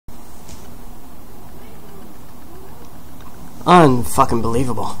Unfucking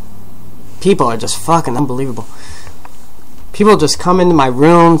believable. People are just fucking unbelievable. People just come into my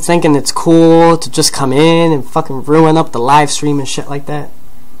room thinking it's cool to just come in and fucking ruin up the live stream and shit like that.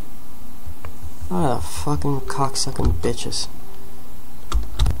 What a fucking cocksucking bitches.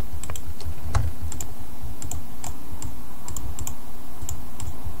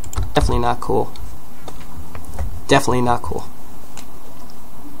 Definitely not cool. Definitely not cool.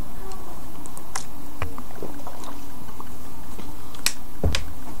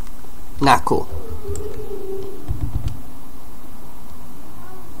 Not cool.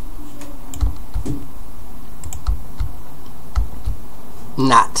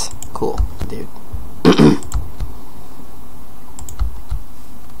 Not cool, dude.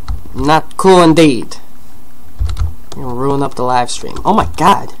 Not cool indeed. You're gonna ruin up the live stream. Oh my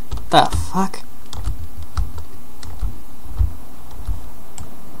god. What the fuck?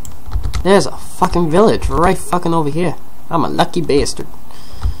 There's a fucking village right fucking over here. I'm a lucky bastard.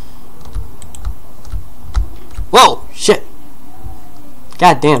 Whoa! Shit!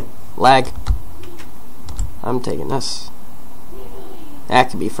 God damn. Lag. I'm taking this. That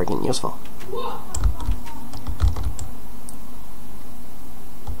could be freaking useful.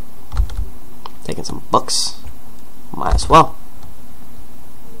 Taking some books. Might as well.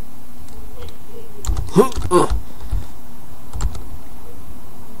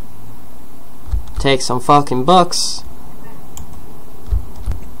 Take some fucking books.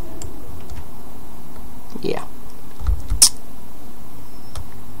 Yeah.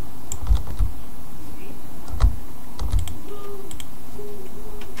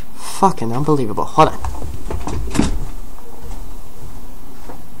 Fucking unbelievable. Hold on.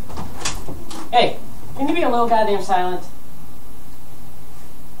 Hey, can you be a little goddamn silent?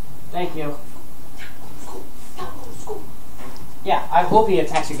 Thank you. Yeah, I hope he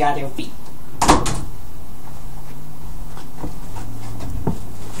attacks your goddamn feet.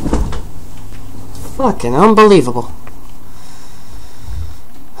 Fucking unbelievable.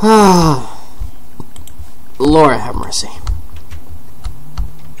 Lord have mercy.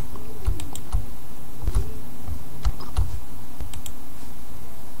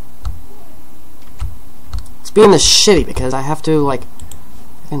 It's being this shitty because I have to like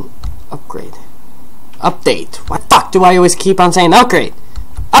upgrade. Update. Why the fuck do I always keep on saying upgrade?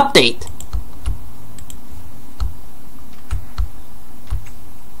 Update.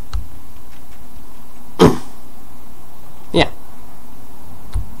 Yeah.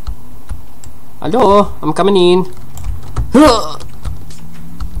 Hello, I'm coming in.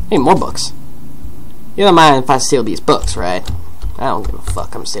 Hey, more books. You don't mind if I steal these books, right? I don't give a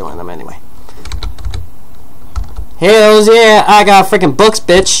fuck, I'm stealing them anyway. Hells yeah, I got freaking books,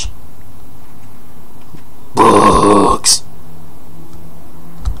 bitch. Books.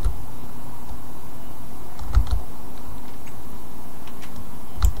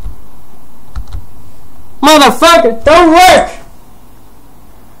 Motherfucker, don't work!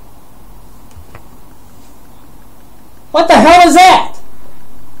 What the hell is that?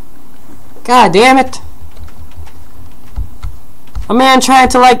 God damn it. A man trying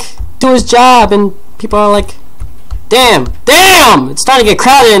to like do his job and people are like, damn! It's starting to get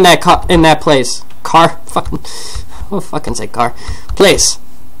crowded in that place. Car? Fucking... I'll fucking say car. Place.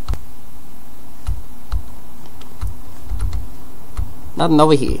 Nothing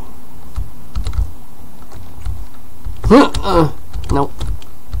over here. Nope.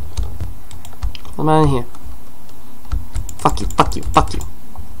 I'm out of here. Fuck you, fuck you, fuck you.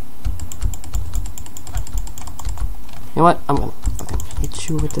 You know what? I'm gonna fucking hit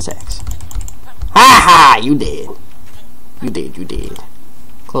you with this axe. Ha ha! You did. You did.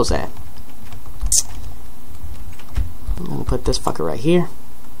 Close that. I'm gonna put this fucker right here.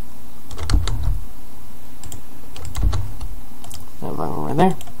 That one right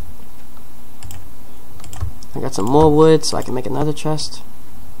there. I got some more wood so I can make another chest.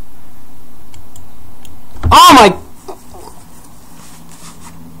 Oh my!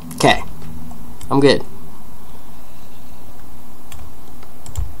 Okay. I'm good.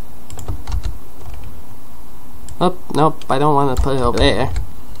 Oh, nope, I don't want to put it over there.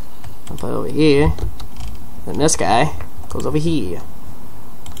 I'll put it over here. Then this guy goes over here.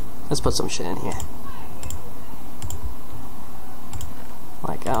 Let's put some shit in here.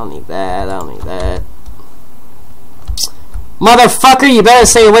 Like, I don't need that, I don't need that. Motherfucker, you better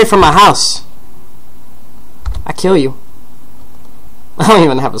stay away from my house. I kill you. I don't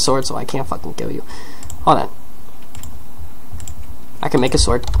even have a sword, so I can't fucking kill you. Hold on. I can make a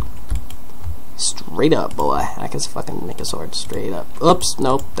sword. Straight up, boy. I can fucking make a sword straight up. Oops,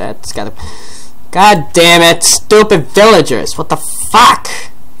 nope, that's gotta... God damn it, stupid villagers. What the fuck?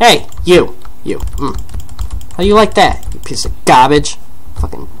 Hey, you. How How you like that, you piece of garbage?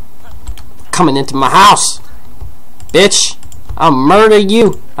 Fucking coming into my house, bitch. I'll murder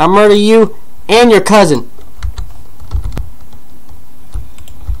you. I'll murder you and your cousin.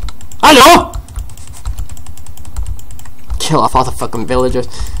 Hello? Kill off all the fucking villagers.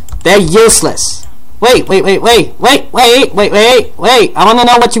 They're useless. Wait. I wanna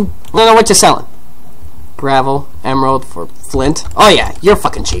know what you're selling. Gravel, emerald for flint. Oh yeah, you're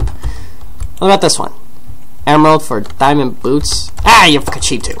fucking cheap. What about this one? Emerald for diamond boots. Ah, you're fucking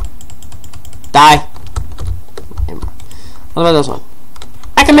cheap too. Die. What about this one?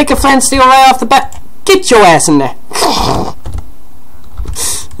 I can make a flint steel right off the bat. Get your ass in there.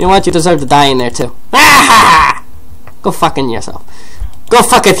 You know what? You deserve to die in there too. Ah! Go fucking yourself. Go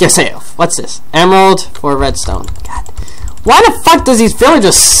fuck it yourself. What's this? Emerald for redstone. God. Why the fuck does these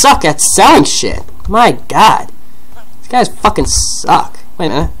villagers suck at selling shit? My god. These guys fucking suck. Wait a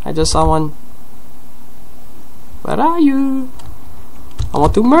minute. I just saw one. Where are you? I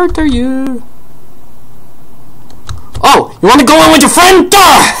want to murder you. Oh, you want to go in with your friend?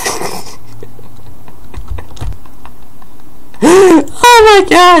 Oh my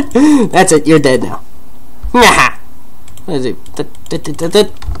god. That's it. You're dead now. What is it?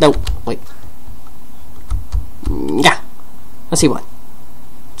 No, wait. Yeah. Let's see one.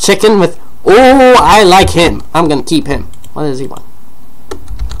 Chicken with... Oh, I like him. I'm gonna keep him. What does he want?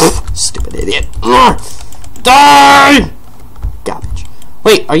 Stupid idiot. Die! Garbage.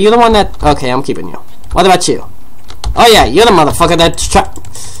 Wait, are you the one that... Okay, I'm keeping you. What about you? Oh yeah, you're the motherfucker that...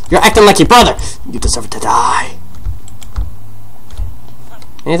 You're acting like your brother. You deserve to die.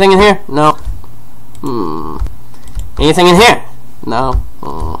 Anything in here? No. Anything in here? No.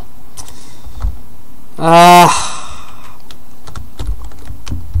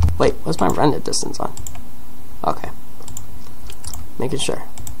 Wait, what's my render distance on? Okay. Making sure.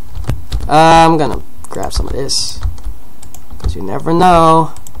 I'm gonna grab some of this. Because you never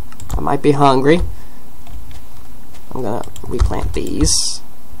know. I might be hungry. I'm gonna replant these.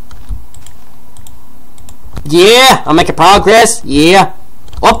 Yeah! I'm making progress. Yeah.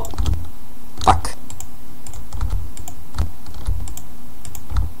 Oh! Fuck.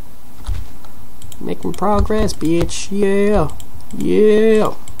 Making progress, bitch. Yeah.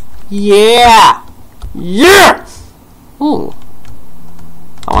 Yeah. Yeah. Yeah. Ooh.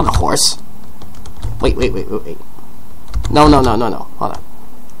 I want a horse. Wait. No. Hold on.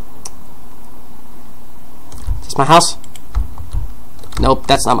 Is this my house? Nope,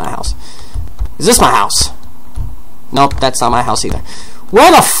 that's not my house. Is this my house? Nope, that's not my house either.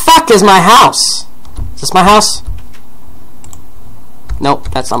 Where the fuck is my house? Is this my house? Nope,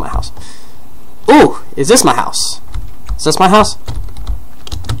 that's not my house. Ooh, is this my house? Is this my house?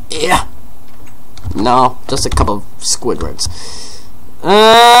 Yeah. No, just a couple of Squidwards.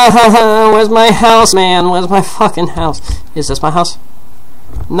 Where's my house, man? Where's my fucking house? Is this my house?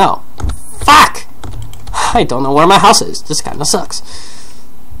 No. Fuck! I don't know where my house is. This kinda sucks.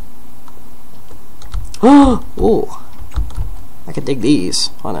 Ooh. I could dig these.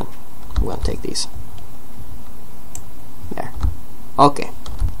 Hold on. I'm gonna take these. There. Okay.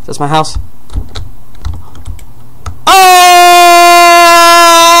 Is this my house? Oh!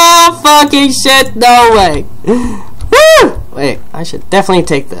 Fucking shit. No way. Woo! Wait. I should definitely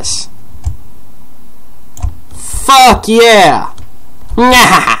take this. Fuck yeah.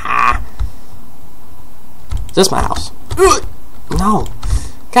 Is this my house? No.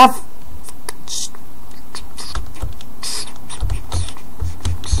 God.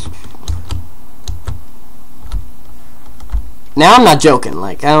 Now I'm not joking.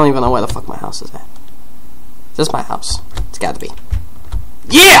 Like, I don't even know where the fuck my house is at. Is this my house? It's got to be.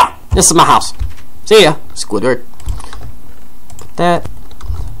 Yeah! This is my house. See ya, Squidward. Put that.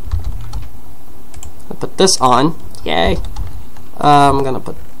 I'll put this on. Yay. I'm gonna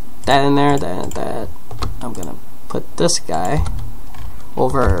put that in there. That. I'm gonna put this guy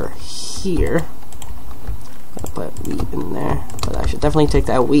over here. I'm gonna put wheat in there. But I should definitely take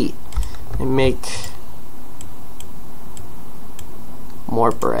that wheat and make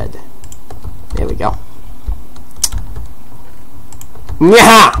more bread. There we go.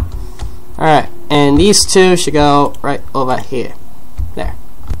 Yeah! Alright, and these two should go right over here. There.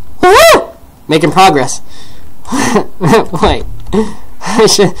 Woo! Making progress. Wait. I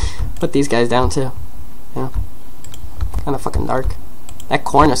should put these guys down too. Yeah. Kinda fucking dark. That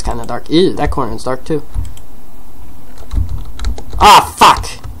corner's kinda dark. Ew, that corner's dark too. Ah, fuck!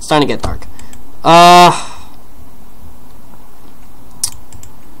 It's starting to get dark.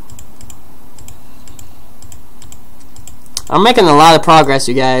 I'm making a lot of progress,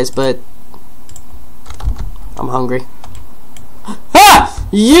 you guys, but I'm hungry. Ah!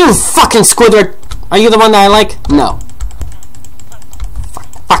 You fucking Squidward! Are you the one that I like? No.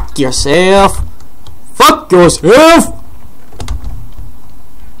 Fuck yourself. Fuck yourself.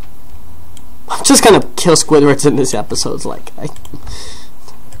 I'm just gonna kill Squidwards in this episode. Like, I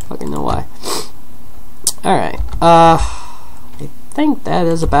fucking know why. Alright. I think that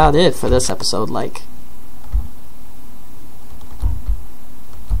is about it for this episode. Like,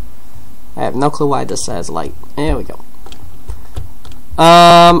 I have no clue why this says light. There we go.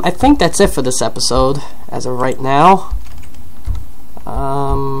 I think that's it for this episode as of right now.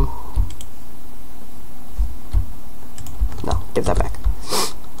 No, give that back.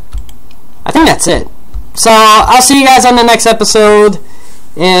 I think that's it. So I'll see you guys on the next episode.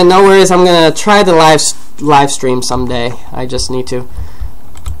 And no worries, I'm gonna try the live stream someday. I just need to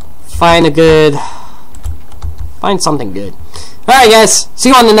find something good. Alright guys, see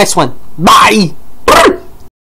you on the next one. Bye!